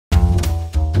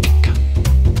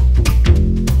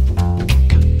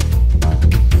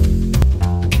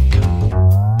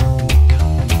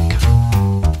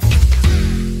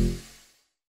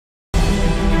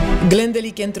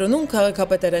Լուրերի կենտրոնում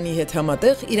քաղաքապետարանի հետ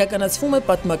համատեղ իրականացվում է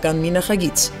պատմական մի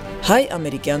նախագիծ՝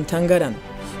 հայ-ամերիկյան թանգարան,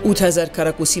 8000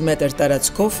 քառակուսի մետր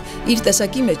տարածքով, իր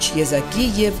տեսակի մեջ եզակի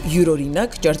եւ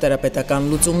յուրօրինակ ճարտարապետական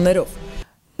լուծումներով։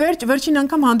 Վերջին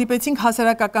անգամ հանդիպեցինք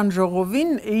հասարակական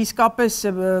ժողովին, իսկապես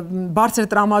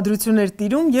բարձր տրամադրություն էր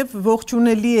տիրում եւ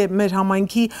ողջունելի է մեր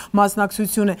համայնքի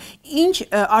մասնակցությունը։ Ինչ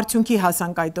արդյունքի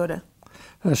հասանք այդ օրը։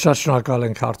 Շատ շնորհակալ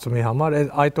ենք հարցումի համար։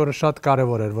 Այդ օրը շատ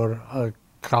կարևոր էր, որ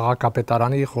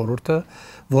քաղաքապետարանի խորհուրդը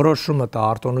որոշումը տա,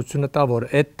 արտոնությունը տա, որ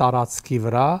այդ տարածքի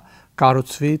վրա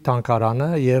կառուցվի թանգարանը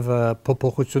եւ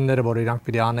փոփոխությունները, որ իրանք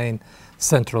պիտի անեին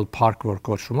Central Park, որ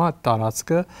կոչվում է,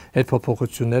 տարածքը, այդ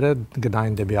փոփոխությունները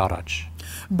գնային դեպի առաջ։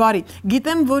 Բարի,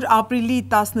 գիտեմ, որ ապրիլի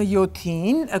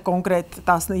 17-ին, կոնկրետ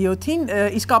 17-ին,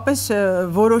 իսկապես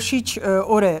որոշիչ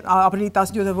օր է, ապրիլի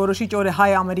 17-ը որոշիչ օր է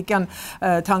հայ-ամերիկյան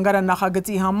թանգարան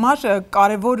նախագծի համար,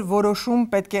 կարևոր որոշում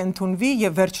պետք է ընդունվի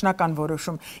եւ վերջնական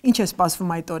որոշում։ Ինչ է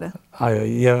սպասվում այդ օրը։ Այո,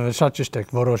 եւ շատ ճիշտ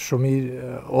եք, որոշումի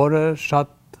օրը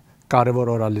շատ կարևոր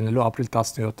օր է լինելու ապրիլ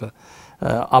 17-ը։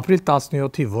 Ապրիլ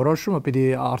 17-ի որոշումը պիտի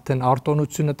արդեն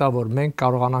արտոնությունը տա, որ մենք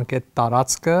կարողանանք այդ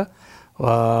տարածքը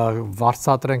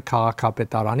վարձատրենք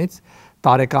քաղաքապետարանից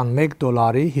տարեկան $1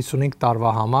 55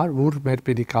 տարվա համար, որ մեր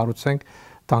պիտի կառուցենք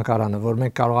թանգարանը, որ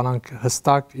մենք կարողանանք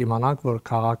հստակ իմանանք, որ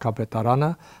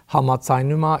քաղաքապետարանը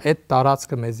համաձայնում է այդ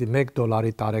տարածքը մեզի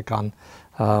 $1 տարեկան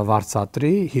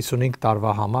վարձատրի 55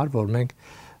 տարվա համար, որ մենք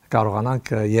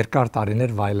կարողանանք երկար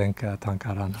տարիներ վայելենք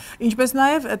թանգարանը։ Ինչպես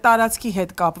նաև տարածքի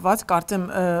հետ կապված, կարծեմ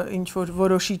ինչ որ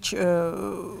որոշիչ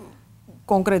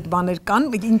կոնկրետ բաներ կան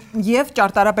եւ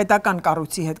ճարտարապետական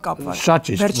կառույցի հետ կապված։ Շատ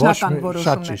ճիշտ, վերջնական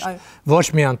որոշումներ։ Ոչ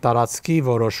միայն տարածքի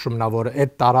որոշումն է, որ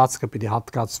այդ տարածքը պիտի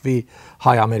հատկացվի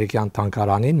հայ-ամերիկյան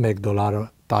թանգարանին $1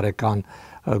 տարեկան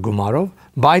գումարով,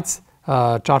 բայց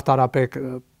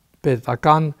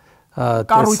ճարտարապետական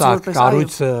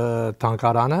կառույց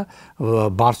թանգարանը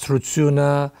բարձրությունը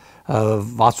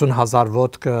 60,000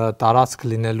 ոտք տարածք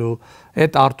լինելու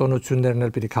այդ արտոնություններն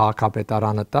էլ պիտի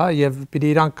քաղաքապետարանը տա եւ պիտի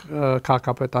իրանք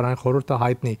քաղաքապետարանի խորհուրդը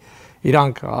հայտնի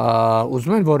իրանք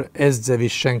ուզում են որ այս ձևի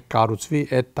շենք կառուցվի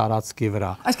այդ տարածքի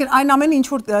վրա։ Այսինքն այն ամենը ինչ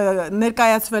որ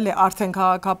ներկայացվել է արդեն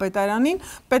քաղաքապետարանին,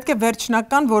 պետք է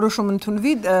վերջնական որոշում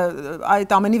ընդունվի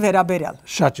այդ ամենի վերաբերյալ։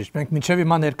 Շատ ճիշտ, մենք մինչեւ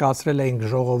հիմա ներկայացրել էինք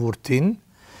ժողովրդին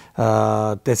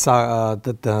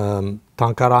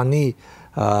թանգարանի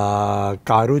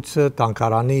կառույցը,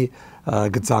 թանգարանի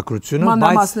գծագրությունը,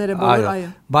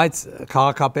 բայց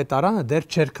քաղաքապետարանը դեռ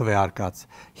չէր քվեարկած։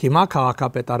 Հիմա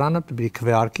քաղաքապետարանը պիտի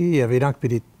քվեարկի եւ իրանք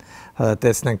պիտի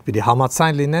տեսնենք, պիտի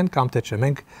համաձայն լինեն կամ թե չէ։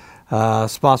 Մենք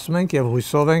սպասում ենք եւ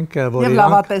հույսով ենք, որ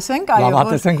իրանք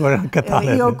լավատեսենք, որ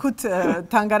կտանեն։ Իօքուտ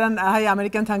թանգարան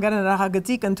հայ-ամերիկյան թանգարան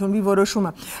նախագծի կընդունվի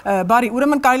որոշումը։ Բարի,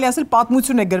 ուրեմն կարելի ասել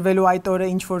պատմություն է գրվելու այդ օրը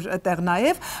ինչ որ այդտեղ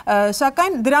նաեւ,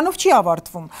 սակայն դրանով չի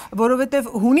ավարտվում,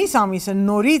 որովհետեւ հունիս ամիսը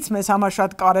նորից մեզ համար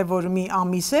շատ կարեւոր մի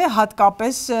ամիս է,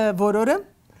 հատկապես որ օրը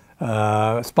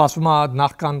սպասվում է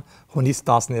նախքան հունիս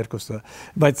 12-ը,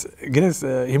 բայց գիտես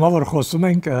հիմա որ խոսում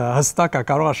ենք հստակ է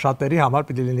կարող է շատերի համար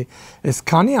պիտի լինի, այս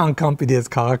քանի անգամ պիտի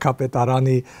այս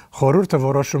քաղաքապետարանի խորհուրդը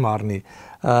որոշում առնի,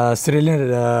 սիրելին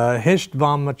հեշտ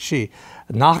բան չի,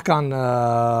 նախքան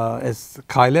այս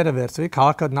քայլերը վերցվի,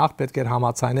 քաղաքը նախ պետք էր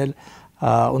համաձայնել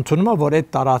ընդունումը, որ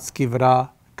այդ տարածքի վրա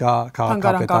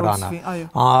քաղաքապետարանը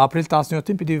ապրիլ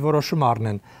 17-ին պիտի որոշում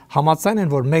առնեն, համաձայն են,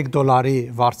 որ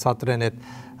 $1 վարձատրեն այդ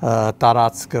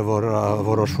տարածքը, որ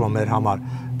որոշվում էր համար,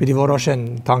 պիտի որոշեն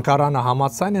թանգարանը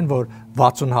համաձայն են, որ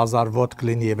 60,000 ոտք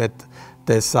լինի եւ այդ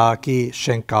տեսակի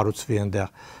շենք կառուցվի այնտեղ։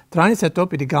 Դրանից հետո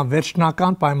պիտի կան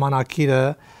վերջնական պայմանագիրը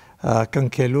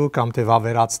կնքելու կամ թե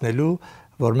վավերացնելու,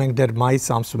 որ մենք դեռ մայիս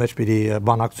ամսու մեջ պիտի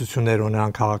բանակցություններ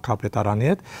ունենանք քաղաքապետարանի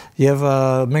հետ եւ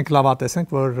մենք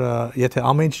լավատեսենք, որ եթե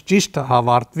ամեն ինչ ճիշտ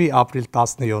հավարտվի ապրիլ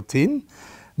 17-ին,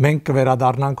 մենք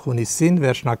կվերադառնանք հունիսին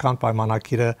վերջնական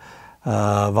պայմանագիրը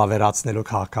վավերացնելու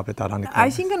քաղաքապետարանի կողմից։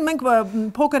 Այսինքն մենք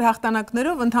փոքր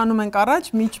հաղթանակներով ընթանում ենք առաջ,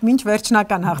 մինչ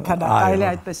վերջնական հաղթանակ, կարելի է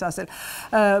այդպես ասել։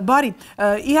 Բարի,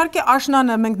 իհարկե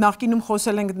աշնանը մենք նախկինում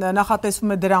խոսել ենք,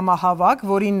 նախատեսվում է դրամահավաք,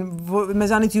 որին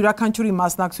մեզանից յուրաքանչյուրի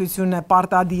մասնակցությունը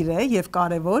պարտադիր է եւ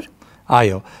կարեւոր։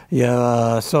 Այո,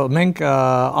 մենք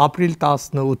ապրիլ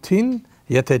 18-ին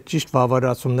եթե ճիշտ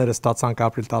վավերացումները ստացանք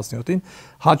ապրիլ 17-ին,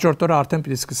 հաջորդ օրը արդեն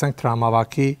պիտի սկսենք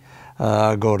դրամահավաքի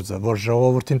գործը, որ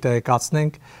ժողովրդին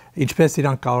տեղեկացնենք, ինչպես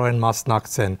իրանք կարող են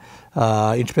մասնակցեն,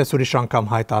 ինչպես ուրիշ անգամ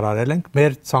հայտարարել ենք,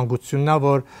 մեր ցանկությունն է,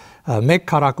 որ 1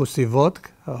 քառակուսի ոտք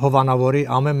հովանավորի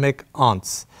ամեն 1 անց,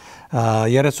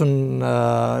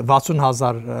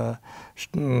 60,000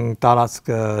 տարածք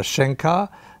շենքա,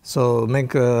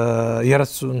 մենք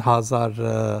 30,000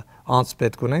 անց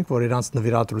պետք ունենք, որ իրանց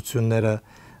նվիրատվությունները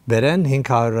բերեն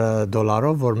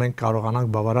 $500, որ մենք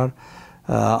կարողանանք բավարար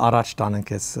առաջ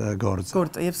տանենք այս գործը։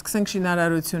 Գործը եւ սկսենք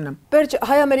շինարարությունը։ Պերճ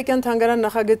հայ-ամերիկյան թանգարան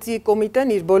նախագծի կոմիտեն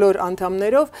իր բոլոր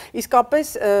անդամներով իսկապես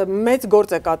մեծ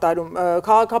գործ է կատարում։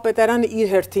 Քաղաքապետարանը իր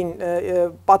հերթին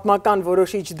պատմական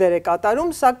որոշիչ դեր է կատարում,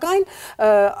 սակայն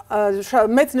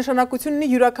մեծ նշանակություն ունի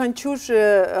յուրաքանչյուր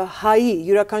հայի,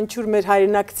 յուրաքանչյուր մեր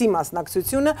հայրենակցի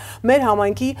մասնակցությունը, մեր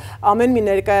համայնքի ամեն մի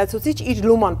ներկայացուցիչ իր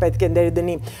լուման պետք է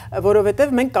ներդնի, որովհետեւ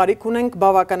մենք կարիք ունենք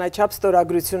բավականաչափ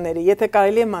ստորագրությունների։ Եթե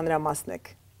կարելի է մանրամասնել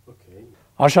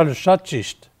Աշալու շատ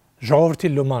ճիշտ, ժողովրդի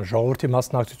լուման, ժողովրդի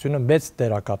մասնակցությունը մեծ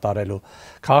դեր է կատարելու։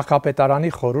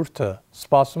 Քաղաքապետարանի խորհուրդը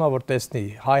սպասում է, որ տեսնի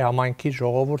հայ համայնքի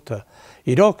ժողովուրդը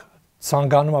իրոք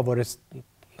ցանկանում է, որ այս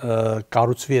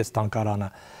կառուցվի այս թանգարանը։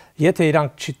 Եթե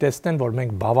իրանք չի տեսնեն, որ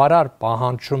մենք բավարար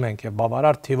պահանջում ենք եւ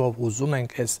բավարար թիվով ուզում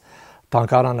ենք այս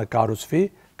թանգարանը կառուցվի,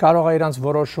 կարող է իրանց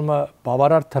որոշումը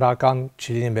բավարար թրական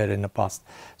չլինի մեր նպաստ։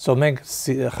 Սո մենք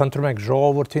խնդրում ենք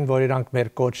ժողովրդին, որ իրանք մեր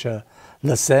կոչը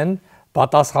լսեն,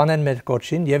 պատասխանեն մեր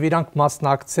կոչին եւ իրանք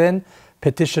մասնակցեն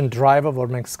petition drive-ը, որ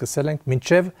մենք սկսել ենք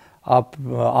մինչեւ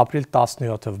ապրիլ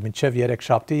 17-ով, մինչեւ 3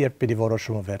 շաբթի, երբ պիտի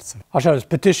որոշումը վերցվի։ Աշարես,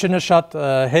 petition-ը շատ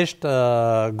հեշտ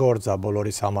գործ է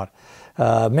բոլորիս համար։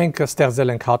 Մենք ստեղծել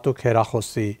ենք հատուկ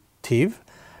հեռախոսի թիվ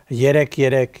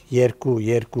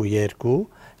 332222,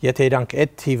 եթե իրանք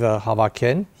այդ թիվը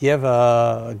հավաքեն եւ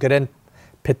գրեն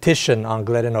petition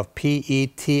անգլերենով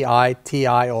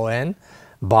PETITION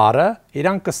բարը,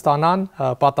 իրանք կստանան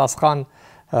պատասխան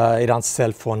իրանց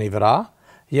սելֆոնի վրա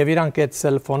եւ իրանք այդ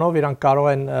սելֆոնով իրանք կարող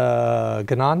են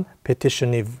գնան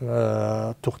petition-ի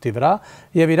թուղթի վրա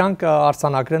եւ իրանք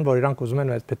արձանագրեն, որ իրանք ուզում են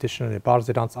այդ petition-ը, բարձ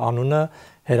իրանց անունը,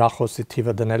 հեռախոսի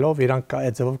թիվը դնելով իրանք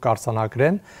այդ ձևով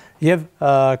կարձանագրեն եւ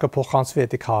կփոխանցվի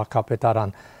այդ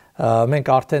քաղաքապետարան։ Մենք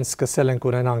արդեն սկսել ենք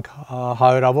ունենանք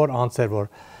հարյուրավոր անձեր, որ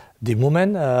դիմում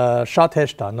են, շատ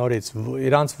հեշտ է նորից,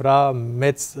 իրանց վրա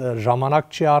մեծ ժամանակ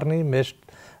չի առնի,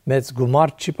 մեծ գումար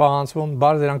չի պահանջվում,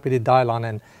 բարձր իրանք պիտի դայլ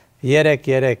անեն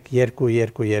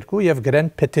 332222 եւ գրեն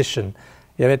petition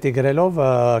եւ դա գրելով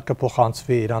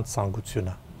կփոխանցվի իրանց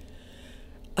ցանկությունը։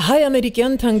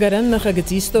 Հայ-ամերիկյան թանգարան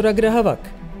նախագծի ստորագրահավաք։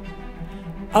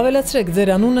 Ավելացրեք ձեր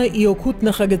անունը իօքուտ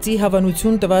նախագծի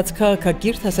հավանություն տված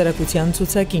քաղաքակիրթ հասարակության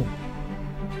ցուցակին։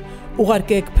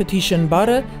 Ուղարկեք petition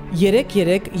բարը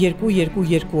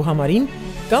 33222 համարին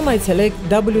կամ այցելեք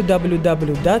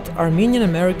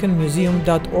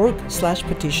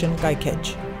www.armenianamericanmuseum.org/petition կայքեջ։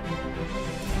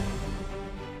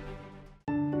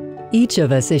 Each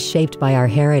of us is shaped by our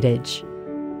heritage,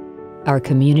 our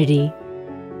community,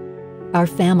 our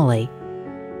family.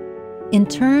 In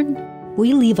turn,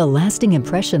 we leave a lasting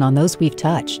impression on those we've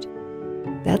touched.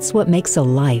 That's what makes a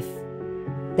life.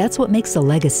 That's what makes a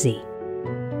legacy.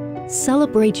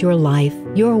 Celebrate your life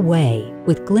your way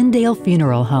with Glendale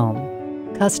Funeral Home.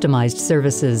 Customized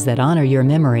services that honor your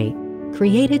memory,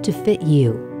 created to fit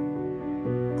you.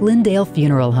 Glendale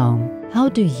Funeral Home. How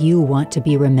do you want to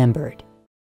be remembered?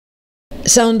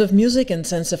 Sound of Music and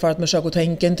Sense of Art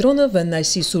մշակութային կենտրոնը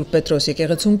Վեննայսի Սուրբ Պետրոս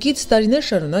եկեղեցունքից տարիներ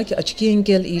շարունակ աչքի է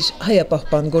ընկել իր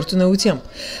հայապահպան գործունեությամբ։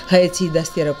 Հայեցի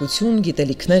դաստիարակություն,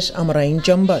 գիտելիքներ, ամառային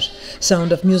ճամբար։ Sound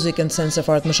of Music and Sense of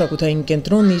Art մշակութային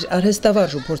կենտրոնն իր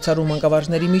արհեստավարժ ու փորձառու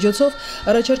մանկավարժների միջոցով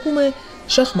առաջարկում է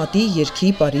շախմատի, երգի,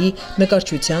 պարի,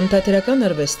 նկարչության, թատերական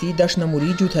արվեստի, դաշնամուրի,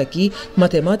 ջութակի,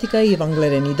 մաթեմատիկայի եւ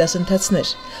անգլերենի դասընթացներ։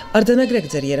 Արձանագրեք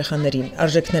ձեր երեխաներին,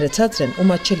 արժեքները ցածր են ու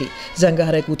մատչելի։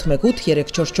 Զանգահարեք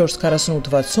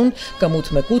 818-344-4860 կամ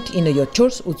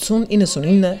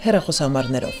 818-974-8099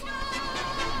 հեռախոսահամարներով։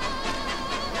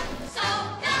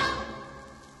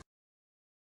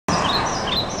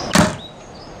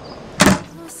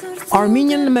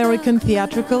 Armenian American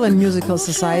Theatrical and Musical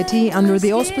Society, under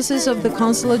the auspices of the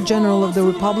Consulate General of the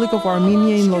Republic of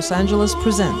Armenia in Los Angeles,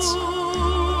 presents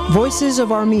Voices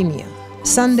of Armenia,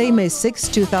 Sunday, May 6,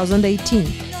 2018,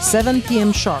 7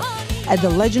 p.m. sharp, at the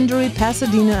legendary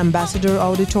Pasadena Ambassador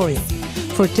Auditorium.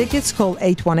 For tickets, call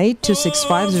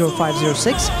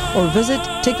 818-265-0506 or visit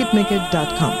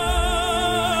ticketmaker.com.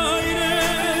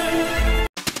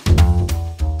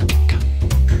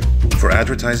 For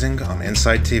advertising on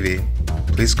Insight TV,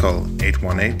 please call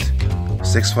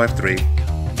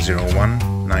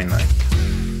 818-653-0199.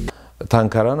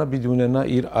 Թանգարանը պիտի ունենա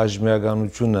իր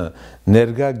աջմիականությունը,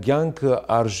 ներգա կյանքը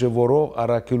արժևորող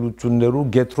առաքելություններու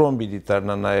գետրոն պիտի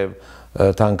դառնա նաև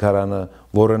թանգարանը,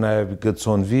 որը նաև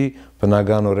գծոնվի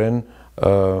բնականորեն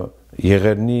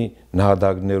եղերնի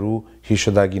նահատակներու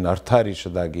հիշադակին, արդար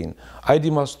հիշադակին։ Այդ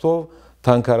իմաստով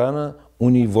թանգարանը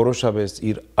ունի որոշապես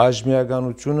իր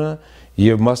աջմիականությունը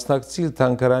եւ մասնակցի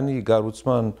թանգարանի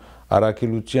կառուցման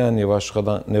առաքելության եւ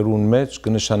աշխատանքներուն մեջ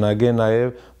կնշանակե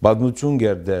նաեւ բադմություն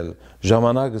գերդել,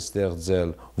 ժամանակ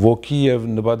ստեղծել, ոգի եւ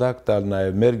նպատակ տալ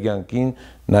նաեւ մեր կյանքին,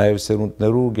 նաեւ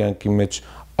սերունդներու կյանքի մեջ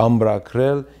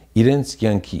ամբրակրել իրենց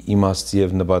կյանքի իմաստի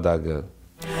եւ նպատակը։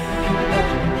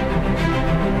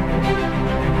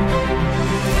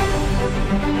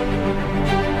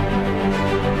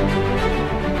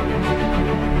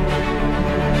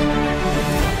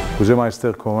 Ուզեմ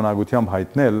այստեղ քողոնակությամբ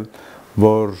հայտնել,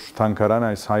 որ թանգարան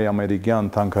այս հայ-ամերիկյան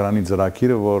թանգարանի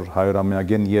ծրագիրը, որ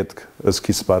 100-ամյակին ետք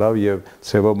սկիզբ առավ եւ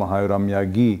ցեվոմը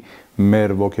 100-ամյակի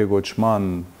մեր ողեգոճման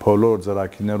բոլոր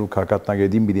ծրագիրներու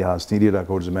կակատնագետին պիտի հասնի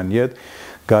իրագործման յետ,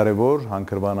 կարևոր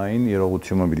հանգրվանային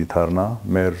իրողությունը պիտի դառնա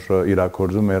մեր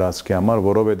իրագործում մեր ազգի համար,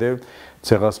 որովհետեւ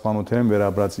ցեղասպանության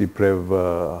վերաբրած իբրև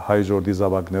հայ ժողովրդի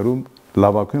զավակներում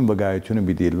լավագույն վկայությունը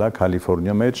պիտի լա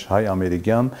Կալիֆոռնիա մեջ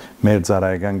հայ-ամերիկյան մեր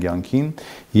ծառայական կյանքին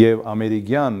եւ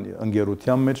ամերիկյան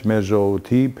ընկերության մեջ մեր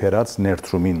ժողովրդի փերած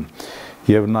ներդրումին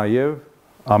եւ նաեւ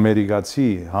ամերիկացի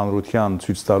հանրության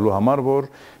ցույց տալու համար որ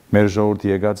մեր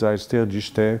ժողովրդի եկած այստեղ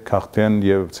ճիշտ է քաղաքեն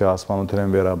եւ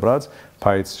ցեղասպանության վերաբրած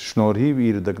բայց շնորհիվ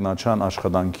իր դգնաչան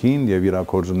աշխատանքին եւ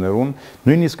իրագործումներուն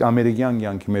նույնիսկ ամերիկյան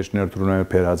կյանքի մեջ ներդրումները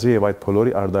փերածի եւ այդ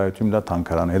բոլորի արդայությունն դա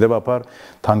թանգարան հետեւաբար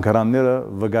թանգարանները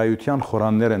վկայության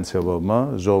խորաններ են ցեվոմը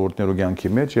ժողովուրդներու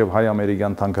կյանքի մեջ եւ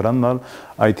հայ-ամերիկյան թանգարանն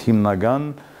այդ հիմնական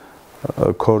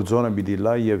կորձոնը պիտի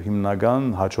լա եւ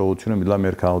հիմնական հաջողությունը պիտի լա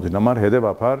մեր քաղաքին համար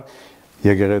հետեւաբար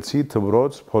Եկեղեցի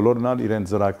թվրոց բոլորն ալ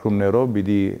իրենց ծրագրումներով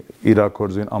պիտի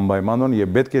իրագործեն անպայմանորեն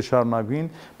եւ պետք է շարունակվին,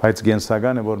 բայց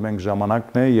գենսական է որ մենք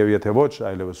ժամանակն է եւ եթե ոչ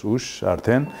այլևս ուշ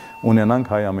արդեն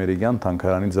ունենանք հայ-ամերիկյան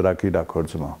թանգարանի ծրագրի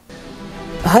իրագործումը։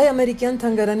 Հայ-ամերիկյան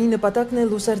թանգարանի նպատակն է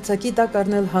լուսարձակի տակ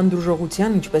առնել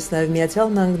հանդուրժողության, ինչպես նաև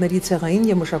Միացյալ Նահանգների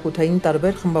ցեղային եւ մշակութային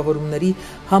տարբեր խմբավորումների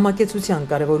համակեցության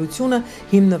կարևորությունը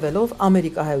հիմնվելով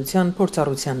ամերիկահայության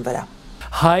փորձառության վրա։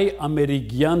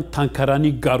 Հայ-ամերիկյան թանգարանի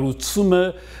գառուցումը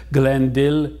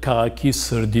գլենդել քաղաքի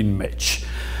սրդին մեջ։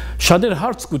 Շատեր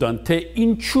հարց կուտան, թե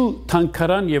ինչու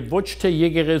թանգարան եւ ոչ թե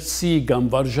եկեղեցի կամ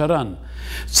վարժարան։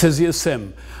 Ցեզ եսեմ,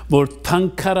 որ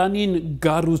թանգարանին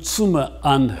գառուցումը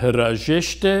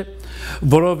անհրաժեշտ է,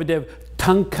 որովհետեւ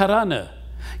թանգարանը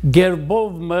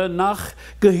Գերբով նախ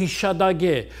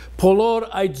կհիշադագե բոլոր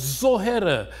այդ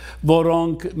զոհերը,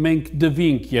 որոնք մենք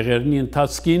դվինք եղերնի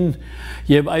ընթացքին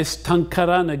եւ այս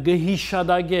թանգարանը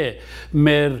կհիշադագե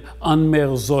մեր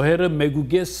անմեղ զոհերը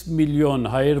 1.5 միլիոն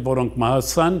հայեր, որոնք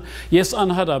մահացան, ես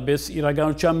անհարաբես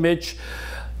իրականության մեջ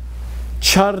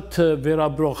չարթը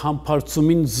վերաբրող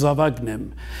համբարձումին զավակն եմ,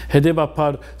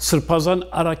 հետևաբար սրբազան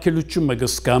առաքելությունը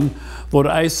կսկամ, որ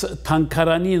այս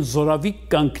թանգարանին զորավիկ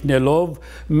կանգնելով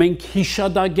մենք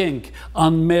հիշադակենք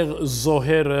անմեղ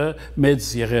զոհերը մեծ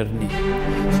եղերնի։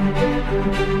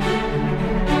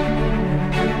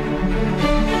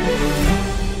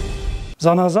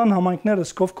 Զանազան համայնքները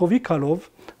սկովկովի քալով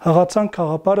հղացան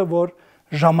քաղաքապարը, որ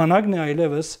ժամանակն է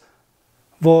այլևս,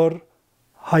 որ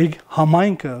հայ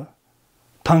համայնքը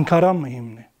թանգարանը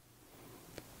հիմնի։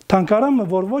 Թանգարանը,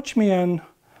 որ ոչ միայն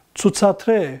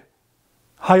ցուցադրե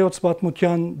հայոց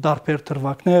պատմության դարբեր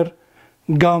դրվագներ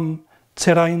կամ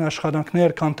ցերային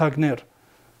աշխատանքներ, քանդակներ,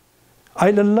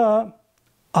 այլ լա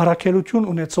առաքելություն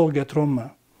ունեցող գետրոնը,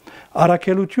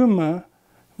 առաքելությունը,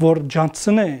 որ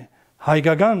ջանցնե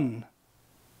հայկական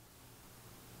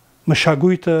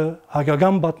մշակույթը,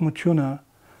 հայկական պատմությունը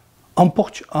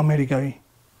ամբողջ Ամերիկայի։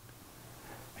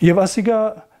 Եվ ասիկա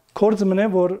Կորձ մնե,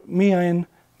 որ միայն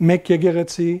մեկ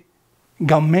եկեղեցի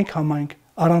կամ մեկ համայնք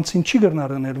առանցին չի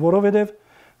գրնարնել, որովհետև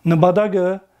նպատակը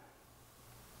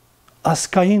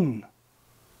ասկային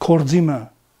կորձիմը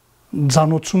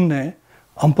ձանոցումն է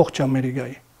ամբողջ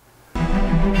Ամերիկայի։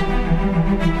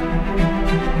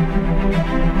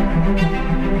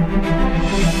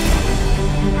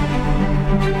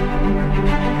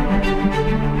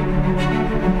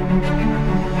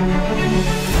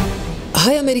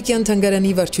 Հայ-ամերիկյան թանգարանի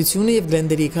վարչությունը եւ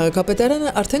Գլենդելի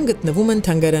քաղաքապետարանը արդեն գտնվում են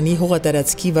թանգարանի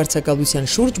հողատարածքի վարձակալության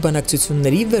շուրջ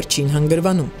բանակցությունների վերջին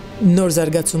հանգրվանում։ Նոր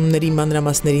զարգացումների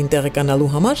մանրամասներին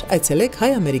տեղեկանալու համար այցելեք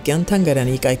Հայ-ամերիկյան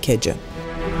թանգարանի կայքեջը։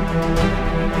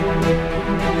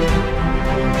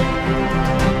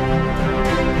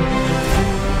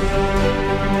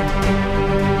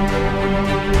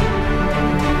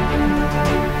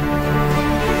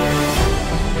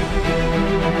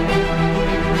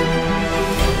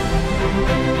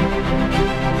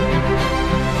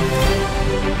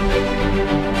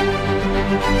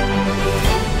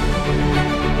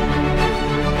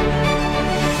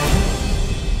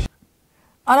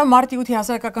 Արա մարտի 8-ի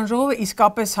հասարակական ժողովը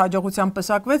իսկապես հաջողությամբ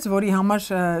պսակվեց, որի համար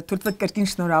թույլ տվեք կրկին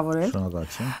շնորհավորել։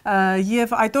 Շնորհակալություն։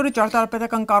 Եվ այդ օրը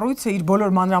ճարտարապետական կառույցը իր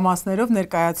բոլոր մանրամասներով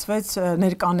ներկայացվեց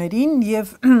ներկաներին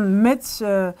եւ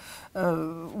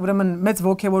ուրեմն մեծ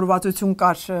ողջավորվածություն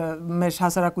կար մեր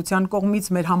հասարակության կողմից,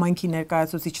 մեր համայնքի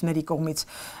ներկայացուցիչների կողմից։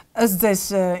 Ըստ ձեզ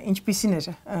ինչպիսին էր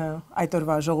այդ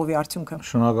օրվա ժողովի արդյունքը։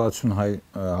 Շնորհակալություն հայ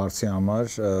հարցի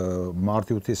համար,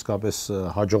 մարտի 8-ը իսկապես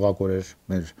հաջողակոր էր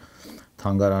մեր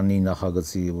թանգարանի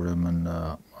նախագծի ուրեմն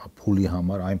փուլի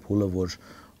համար, այն փուլը, որ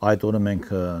այդ օրը մենք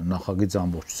նախագիծ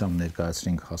ամբողջությամբ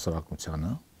ներկայացրինք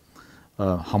հասարակությանը,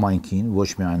 համայնքին, ոչ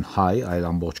միայն հայ, այլ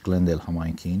ամբողջ Գլենդել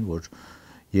համայնքին, որ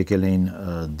եկել էին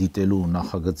դիտելու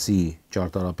նախագծի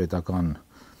ճարտարապետական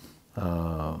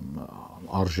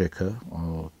արժեքը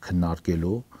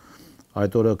քննարկելու,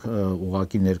 այդ օրը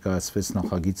ուղղակի ներկայացվեց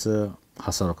նախագիծը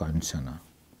հասարակայնությանը։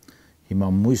 Հիմա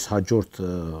մյուս հաջորդ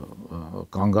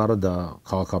կանգառը դա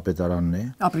քաղաքապետարանն է։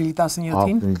 Ապրիլի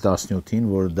 17-ին։ Ապրիլի 17-ին,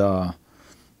 որ դա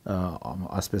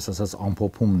այսպես ասած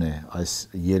ամփոփումն է այս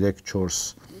 3-4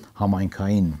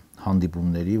 համայնքային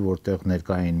հանդիպումների, որտեղ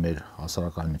ներկա էին մեր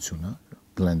հասարակայնությունը,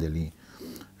 Գլենդելի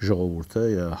ժողովուրդը,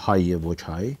 հայ եւ ոչ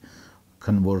հայ,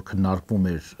 որ քննարկվում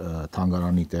էր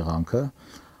թանգարանի տեղանքը։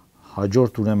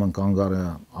 Հաջորդ ուրեմն կանգառը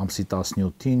ամսի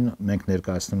 17-ին մենք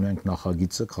ներկայացնում ենք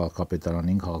նախագիծը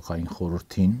քաղաքապետարանին, քաղաքային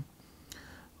խորհրդին,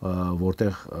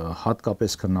 որտեղ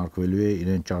հատկապես քննարկվելու է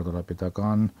իրեն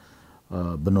ճարտարապետական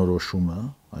բնորոշումը,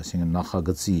 այսինքն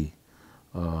նախագծի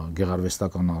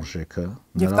գեղարվեստական արժեքը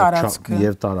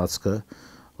եւ տարածքը,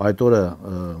 այդ օրը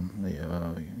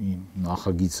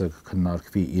նախագիծը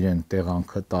քննարկվի իրեն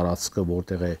տեղանքը, տարածքը,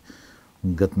 որտեղ է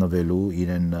գտնվելու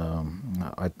իրեն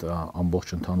այդ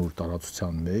ամբողջ ընդհանուր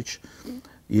տարածության մեջ,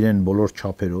 իրեն բոլոր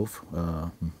չափերով,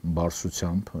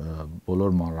 բարձրությամբ,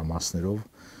 բոլոր մանրամասներով,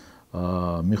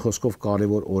 մի խոսքով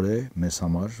կարևոր օր է մեզ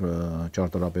համար,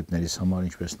 ճարտարապետներիս համար,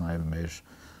 ինչպես նաև մեր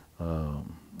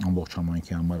ամբողջ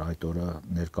համայնքի համար այդ օրը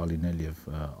ներկա լինել եւ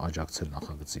աջակցել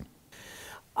նախագծին։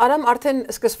 Արամ արդեն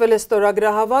սկսվել է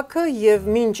ստորագրահավաքը եւ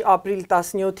մինչ ապրիլ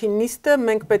 17-ին նիստը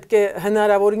մենք պետք է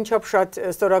հնարավորին չափ շատ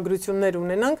ստորագրություններ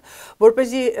ունենանք,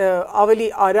 որպեսզի ավելի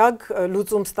արագ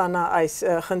լուծում ստանա այս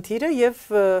խնդիրը եւ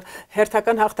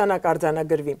հերթական հաղթանակ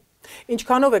արձանագրվի։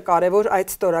 Ինչքանով է կարևոր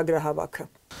այդ ստորագրահավաքը։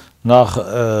 Նախ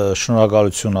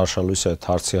շնորհակալություն Արշալույս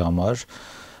այդ հարցի համար,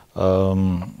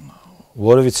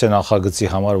 որովհետեւ նախագծի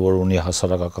համար, որ ունի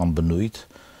հասարակական բնույթ,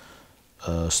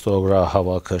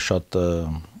 ստորագրահավաքը շատ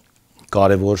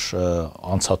կարևոր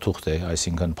անցաթուղթ է,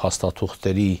 այսինքն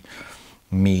փաստաթուղթերի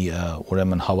մի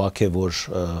ուրեմն հավաք է, որ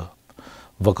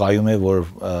վկայում է, որ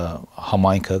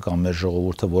համայնքը կամ մեր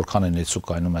ժողովուրդը որքան է ներսու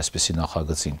կայնում այսպիսի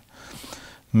նախագծին։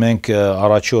 Մենք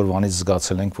առաջի օրվանից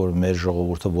զգացել ենք, որ մեր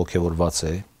ժողովուրդը ոգևորված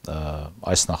է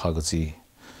այս նախագծի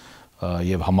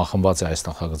եւ համախմբված է այս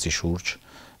նախագծի շուրջ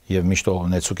եւ միշտ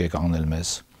ունեցուկ է կանգնել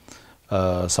մեզ։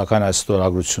 Սակայն այս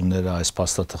ստորագրությունները, այս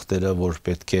փաստաթղթերը, որ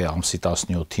պետք է ամսի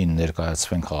 17-ին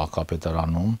ներկայացվեն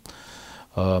քաղաքապետարանում,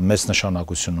 մեծ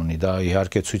նշանակություն ունի։ Դա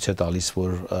իհարկե ցույց է տալիս,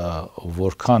 որ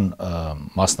որքան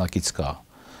մասնակից կա,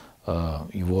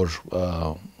 որ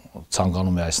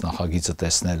ցանկանում է այս նախագիծը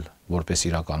տեսնել որպես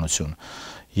իրականություն,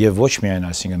 եւ ոչ միայն,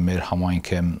 այսինքն մեր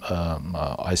համայնքը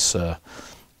այս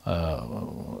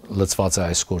լծված է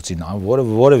այս գործին,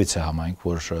 որևիցե համայնք,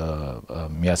 որ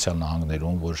Միացյալ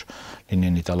Նահանգներում, որ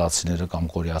լինեն իտալացիները կամ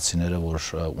կորեացիները, որ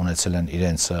ունեցել են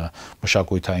իրենց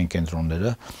մշակութային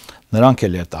կենտրոնները, նրանք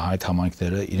էլ այդ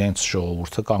համայնքները իրենց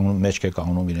ժողովուրդը կանգնում մեջք է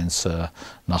կանգնում իրենց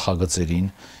նախագծերին։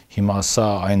 Հիմա սա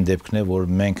այն դեպքն է, որ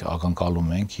մենք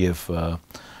ակնկալում ենք եւ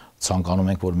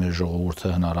ցանկանում ենք, որ մեր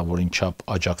ժողովուրդը հնարավորին չափ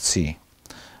աջակցի,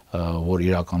 որ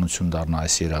իրականություն դառնա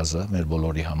այս երազը մեր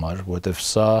բոլորի համար, որովհետև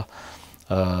սա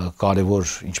կարևոր,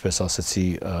 ինչպես ասեցի,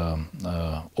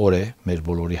 օր է մեր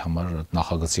բոլորի համար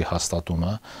նախագծի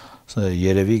հաստատումը,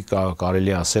 երևի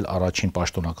կարելի ասել առաջին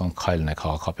պաշտոնական քայլն է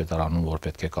քաղաքապետարանում, որ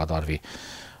պետք է կատարվի։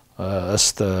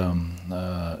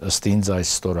 Ըստ ինձ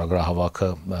այս ստորագրահավաքը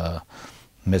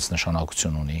մեծ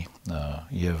նշանակություն ունի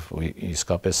եւ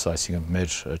իսկապես, այսինքն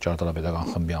մեր ճարտարապետական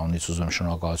խմբի անունից ուզում եմ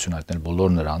շնորհակալություն հայտնել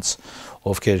բոլոր նրանց,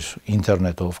 ովքեր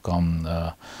ինտերնետով կամ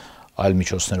այլ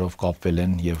միջոցներով կապվել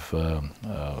են եւ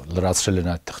լրացրել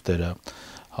են այդ թղթերը,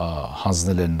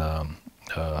 հանձնել են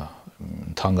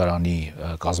թանգարանի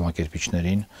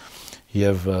կազմակերպիչներին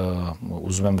եւ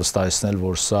ուզում եմ վստահեցնել,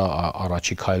 որ սա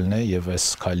առաջի քայլն է եւ այս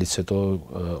քայլից հետո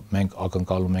մենք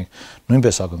ակնկալում ենք,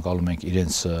 նույնպես ակնկալում ենք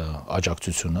իրենց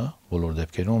աջակցությունը բոլոր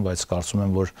դեպքերում, բայց կարծում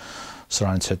եմ, որ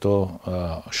սրանից հետո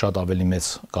շատ ավելի մեծ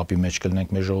կապի մեջ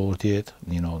կլինենք մեր ժողովրդի հետ,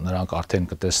 նրանք արդեն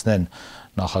կտեսնեն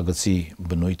նախագծի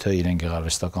բնույթը, իրեն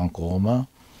գեղարվեստական կողմը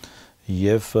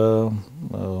Եվ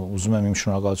ուզում եմ իմ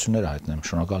շնորհակալությունները հայտնեմ,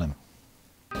 շնորհակալ եմ։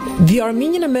 The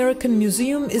Armenian American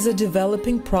Museum is a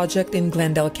developing project in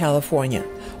Glendale, California.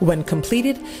 When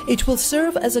completed, it will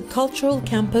serve as a cultural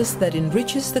campus that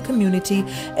enriches the community,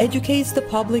 educates the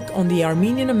public on the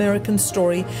Armenian American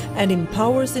story, and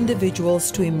empowers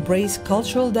individuals to embrace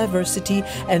cultural diversity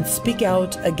and speak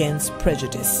out against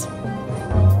prejudice.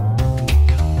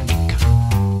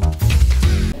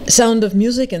 Sound of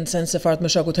Music and Sense of Art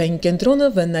մշակութային կենտրոնը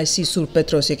Վեննայսի Սուրբ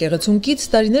Պետրոս եկեղեցունքից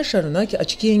տարիներ շարունակ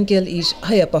աչքի ընկել իր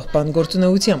հայապահպան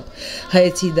գործունեությամբ։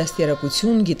 Հայեցի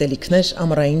դաստիարակություն, գիտելիքներ,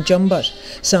 ամառային ճամբար։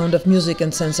 Sound of Music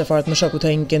and Sense of Art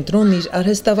մշակութային կենտրոնն իր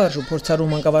արհեստավարժ ու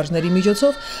փորձառու մանկավարժների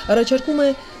միջոցով առաջարկում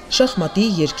է շախմատի,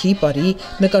 երգի, պարի,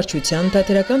 նկարչության,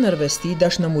 թատերական արվեստի,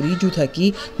 դաշնամուրի, ջութակի,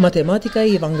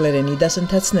 մաթեմատիկայի եւ անգլերենի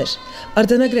դասընթացներ։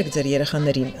 Արձանագրեք ձեր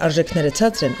երեխաներին, արժեքները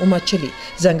ցածր են ու մատչելի։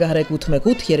 Զանգահարեք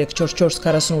 818 344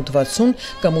 4860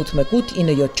 կամ 818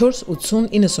 974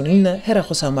 80 99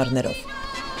 հեռախոսահամարներով։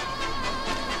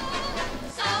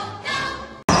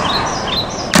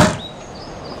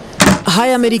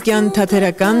 Հայ-ամերիկյան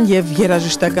թատերական եւ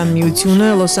երաժշտական միությունը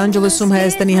Լոս Անջելեսում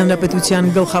Հայաստանի Հանրապետության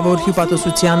գլխավոր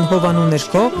հյուպատոսության հովանու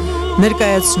ներքո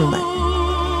ներկայացնում է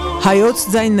Հայոց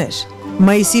ձայներ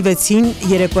մայիսի 6-ին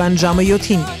երեկոյան ժամը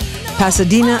 7-ին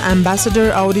Pasadena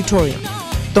Ambassador Auditorium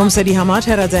Տոմսերի համար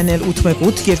հեռաձայնել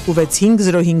 818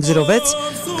 265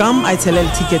 0506 կամ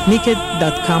այցելել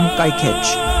ticketmicket.com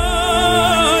կայքեջ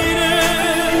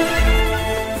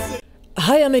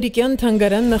Հայ-ամերիկյան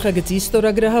թանգարան նախագծի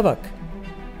ստորագրահավաք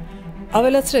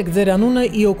Ավելացրեք ձեր անունը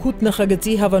իօքուտ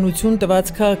նախագծի հավանություն տված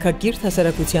քաղաքակիրթ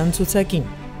հասարակության ցուցակին։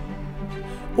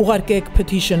 Ուղարկեք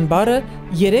Petition բարը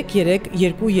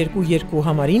 33222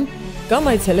 համարին կամ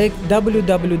այցելեք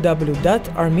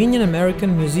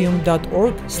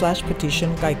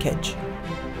www.armenianamericanmuseum.org/petition կայքեջ։